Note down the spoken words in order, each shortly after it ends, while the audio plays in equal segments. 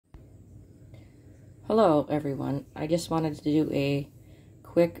Hello everyone, I just wanted to do a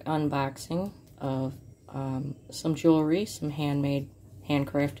quick unboxing of some jewelry, some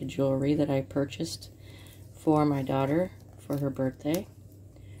handcrafted jewelry that I purchased for my daughter for her birthday.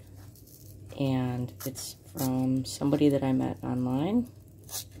 And it's from somebody that I met online.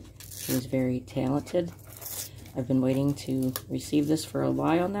 She was very talented. I've been waiting to receive this for a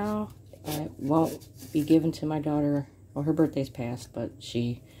while now. It won't be given to my daughter, well, her birthday's passed, but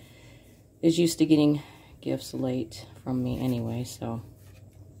she is used to getting gifts late from me anyway, so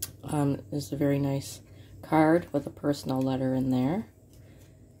this is a very nice card with a personal letter in there,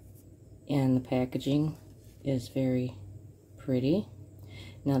 and the packaging is very pretty.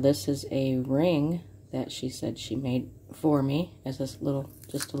 Now this is a ring that she said she made for me as just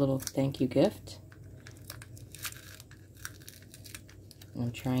a little thank you gift. And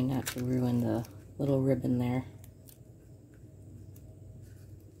I'm trying not to ruin the little ribbon there.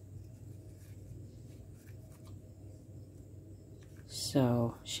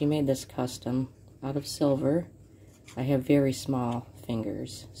 So she made this custom out of silver. I have very small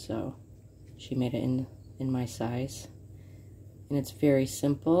fingers, so she made it in my size. And it's very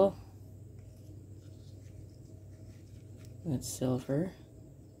simple. It's silver.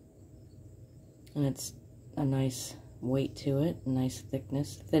 And it's a nice weight to it, a nice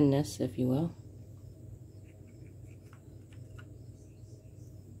thinness, if you will.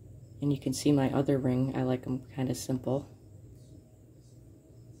 And you can see my other ring, I like them kind of simple.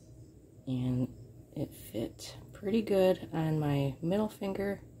 And it fit pretty good on my middle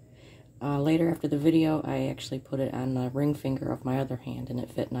finger. Later after the video, I actually put it on the ring finger of my other hand, and it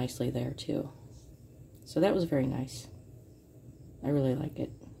fit nicely there too. So that was very nice. I really like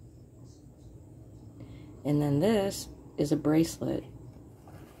it. And then this is a bracelet.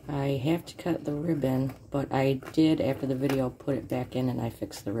 I have to cut the ribbon, but I did, after the video, put it back in and I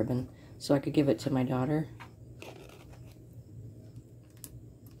fixed the ribbon so I could give it to my daughter.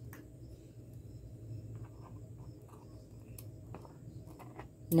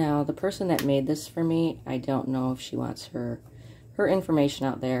 Now, the person that made this for me, I don't know if she wants her information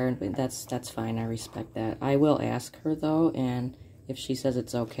out there. That's fine, I respect that. I will ask her though, and if she says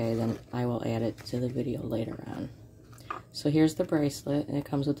it's okay, then I will add it to the video later on. So here's the bracelet, and it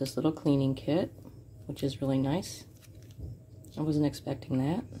comes with this little cleaning kit, which is really nice. I wasn't expecting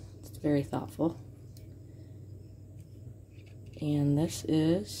that. It's very thoughtful. And this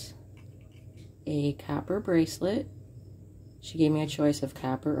is a copper bracelet. She gave me a choice of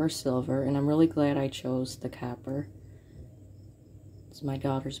copper or silver, and I'm really glad I chose the copper. It's my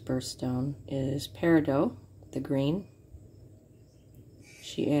daughter's birthstone. It is peridot, the green.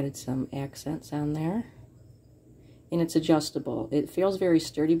 She added some accents on there. And it's adjustable. It feels very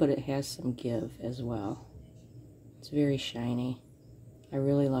sturdy, but it has some give as well. It's very shiny. I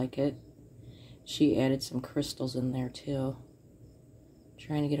really like it. She added some crystals in there too.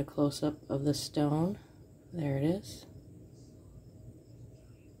 Trying to get a close-up of the stone. There it is.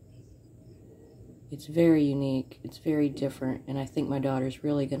 It's very unique, it's very different, and I think my daughter's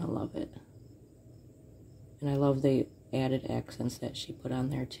really going to love it. And I love the added accents that she put on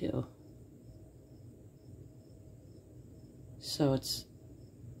there too. So it's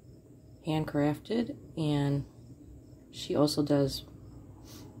handcrafted, and she also does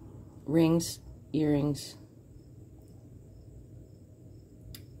rings, earrings.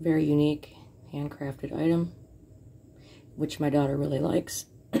 Very unique handcrafted item, which my daughter really likes.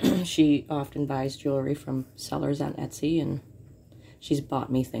 She often buys jewelry from sellers on Etsy, and she's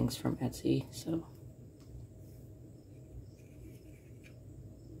bought me things from Etsy, so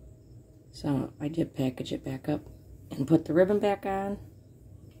I did package it back up and put the ribbon back on,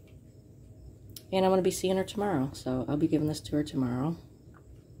 and I'm going to be seeing her tomorrow, so I'll be giving this to her tomorrow.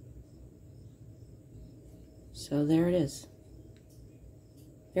 So there it is.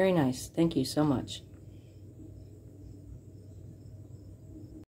 Very nice. Thank you so much.